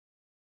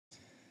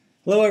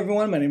Hello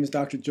everyone, my name is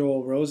Dr.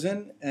 Joel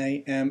Rosen.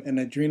 I am an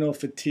adrenal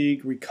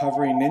fatigue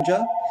recovery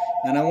ninja,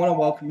 and I want to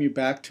welcome you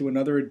back to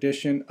another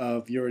edition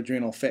of Your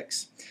Adrenal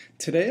Fix.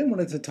 Today I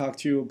wanted to talk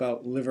to you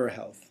about liver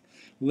health.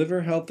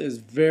 Liver health is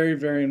very,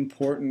 very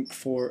important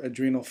for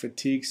adrenal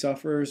fatigue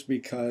sufferers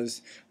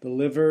because the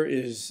liver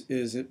is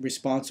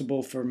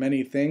responsible for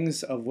many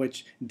things, of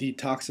which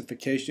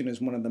detoxification is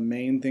one of the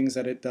main things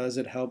that it does.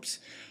 It helps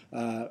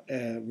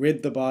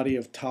rid the body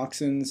of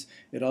toxins.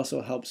 It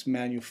also helps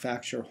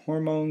manufacture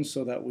hormones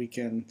so that we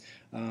can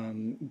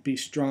be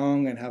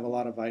strong and have a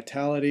lot of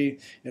vitality.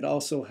 It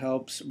also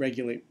helps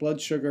regulate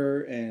blood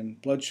sugar,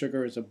 and blood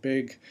sugar is a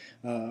big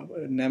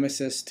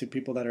nemesis to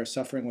people that are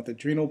suffering with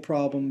adrenal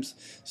problems.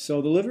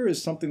 So the liver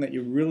is something that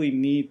you really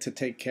need to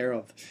take care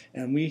of.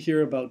 And we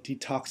hear about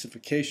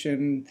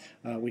detoxification,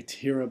 we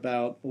hear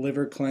about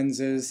liver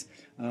cleanses,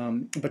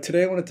 but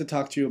today I wanted to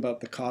talk to you about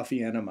the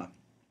coffee enema.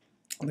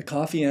 The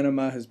coffee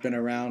enema has been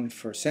around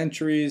for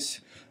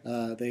centuries.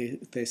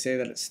 They say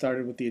that it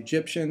started with the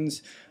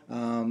Egyptians.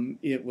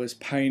 It was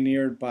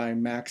pioneered by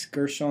Max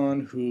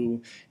Gershon,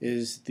 who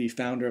is the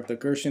founder of the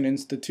Gershon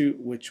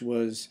Institute, which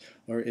was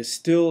or is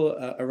still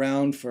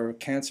around for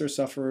cancer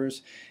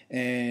sufferers,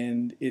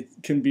 and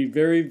it can be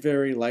very,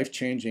 very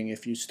life-changing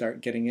if you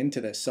start getting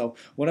into this. So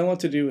what I want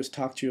to do is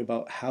talk to you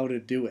about how to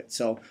do it.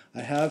 So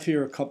I have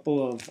here a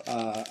couple of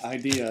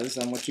ideas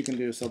on what you can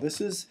do. So this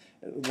is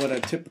what a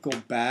typical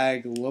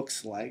bag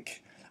looks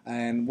like,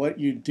 and what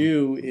you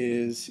do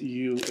is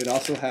it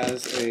also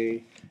has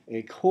a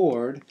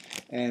cord,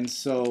 and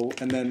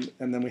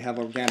then we have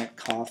organic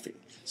coffee.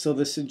 So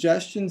the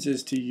suggestions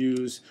is to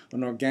use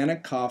an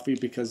organic coffee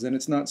because then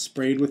it's not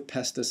sprayed with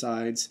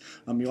pesticides.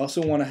 You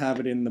also want to have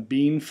it in the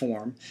bean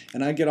form,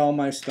 and I get all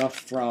my stuff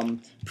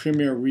from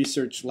Premier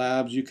Research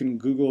Labs. You can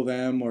Google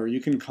them, or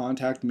you can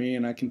contact me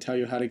and I can tell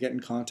you how to get in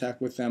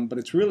contact with them, but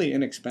it's really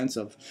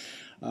inexpensive.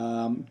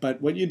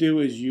 But what you do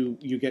is you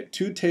get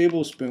 2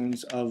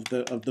 tablespoons of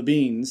the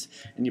beans,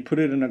 and you put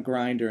it in a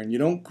grinder, and you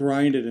don't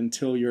grind it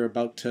until you're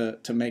about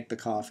to make the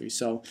coffee.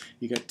 So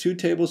you get 2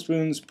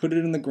 tablespoons, put it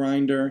in the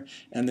grinder,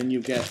 and then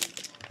you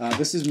get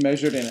this is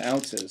measured in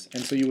ounces,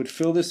 and so you would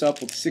fill this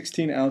up with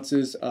 16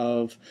 ounces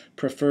of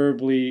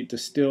preferably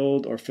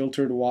distilled or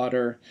filtered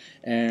water,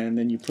 and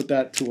then you put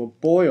that to a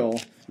boil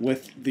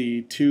with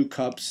the 2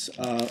 cups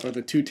or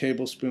the 2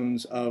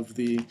 tablespoons of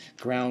the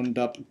ground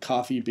up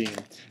coffee bean.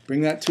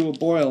 Bring that to a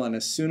boil, and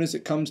as soon as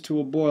it comes to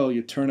a boil,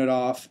 you turn it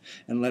off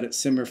and let it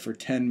simmer for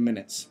 10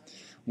 minutes.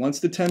 Once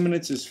the 10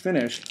 minutes is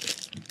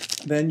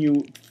finished, then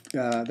you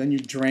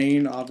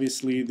drain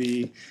obviously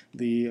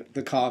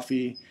the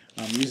coffee.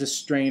 Use a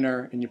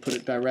strainer, and you put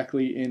it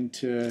directly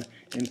into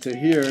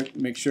here.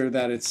 Make sure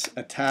that it's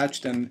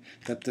attached and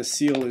that the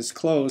seal is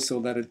closed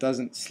so that it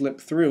doesn't slip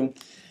through,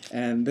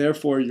 and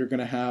therefore you're going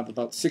to have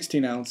about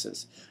 16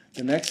 ounces.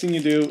 The next thing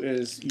you do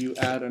is you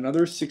add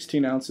another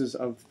 16 ounces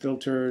of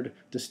filtered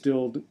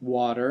distilled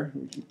water,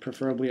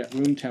 preferably at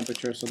room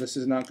temperature, so this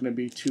is not going to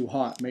be too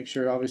hot. Make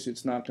sure obviously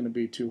it's not going to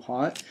be too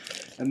hot.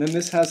 And then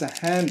this has a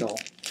handle,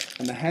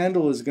 and the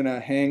handle is going to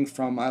hang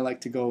from, I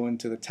like to go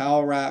into the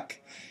towel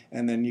rack,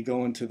 and then you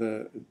go into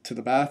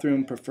the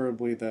bathroom,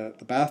 preferably the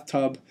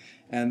bathtub,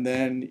 and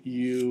then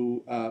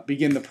you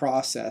begin the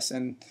process.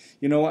 And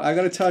you know what, I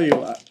got to tell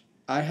you,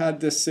 I had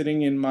this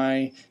sitting in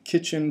my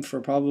kitchen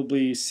for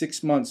probably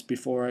 6 months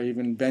before I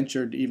even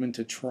ventured even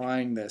to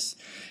trying this.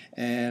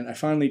 And I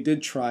finally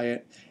did try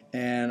it,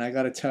 and I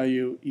got to tell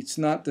you, it's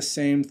not the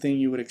same thing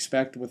you would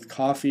expect with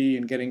coffee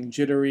and getting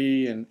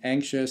jittery and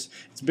anxious.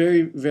 It's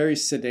very, very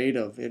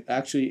sedative. It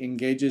actually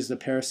engages the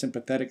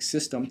parasympathetic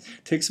system.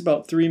 It takes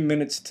about 3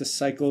 minutes to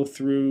cycle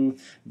through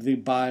the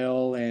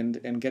bile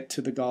and get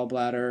to the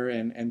gallbladder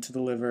and to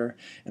the liver.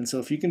 And so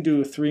if you can do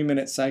a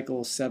 3-minute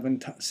cycle seven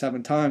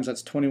times,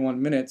 that's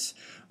 21 minutes,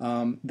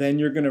 then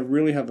you're going to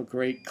really have a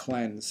great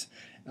cleanse.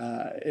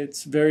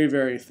 It's very,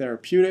 very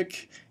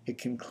therapeutic. It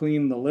can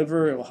clean the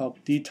liver. It will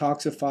help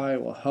detoxify.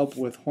 It will help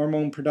with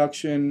hormone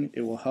production.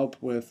 It will help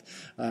with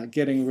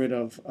getting rid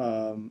of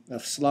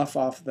slough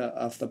off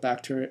the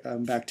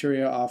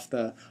bacteria off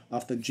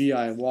the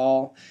GI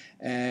wall,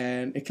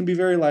 and it can be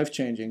very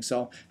life-changing.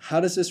 So how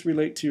does this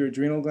relate to your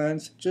adrenal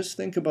glands? Just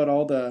think about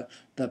all the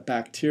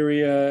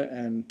bacteria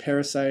and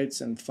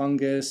parasites and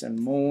fungus and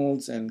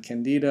molds and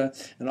candida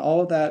and all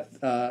of that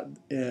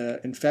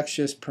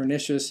infectious,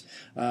 pernicious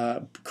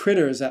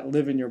critters that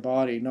live in your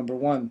body. Number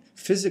one,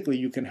 physically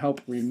you can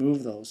help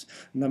remove those.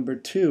 Number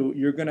two,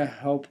 you're going to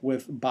help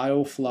with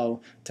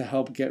bioflow to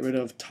help get rid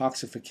of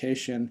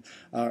toxification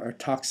or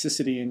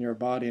toxicity in your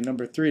body. And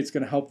number three, it's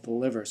going to help the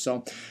liver.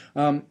 So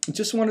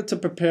just wanted to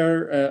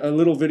prepare a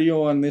little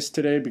video on this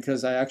today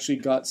because I actually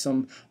got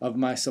some of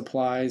my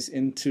supplies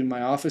into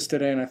my office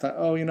today, and I thought,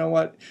 oh, you know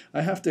what,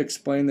 I have to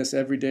explain this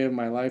every day of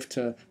my life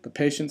to the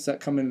patients that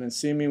come in and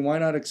see me. Why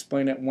not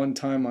explain it one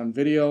time on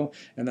video,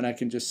 and then I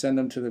can just send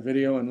them to the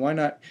video, and why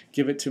not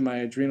give it to my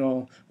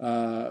adrenal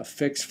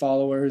fix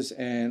followers,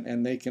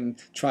 and they can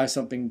try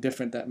something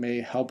different that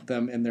may help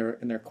them in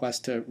their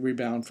quest to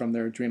rebound from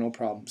their adrenal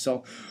problem.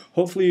 So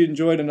hopefully you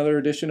enjoyed another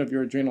edition of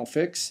your Adrenal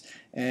Fix,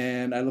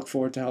 and I look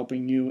forward to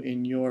helping you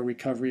in your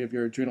recovery of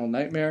your adrenal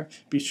nightmare.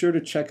 Be sure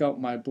to check out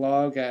my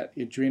blog at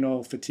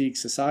Adrenal Fatigue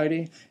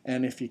Society,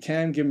 and if you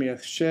can, give me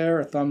a share,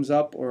 a thumbs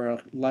up, or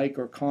a like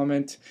or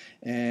comment,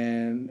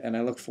 and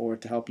I look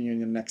forward to helping you in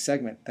the next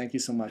segment. Thank you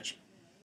so much.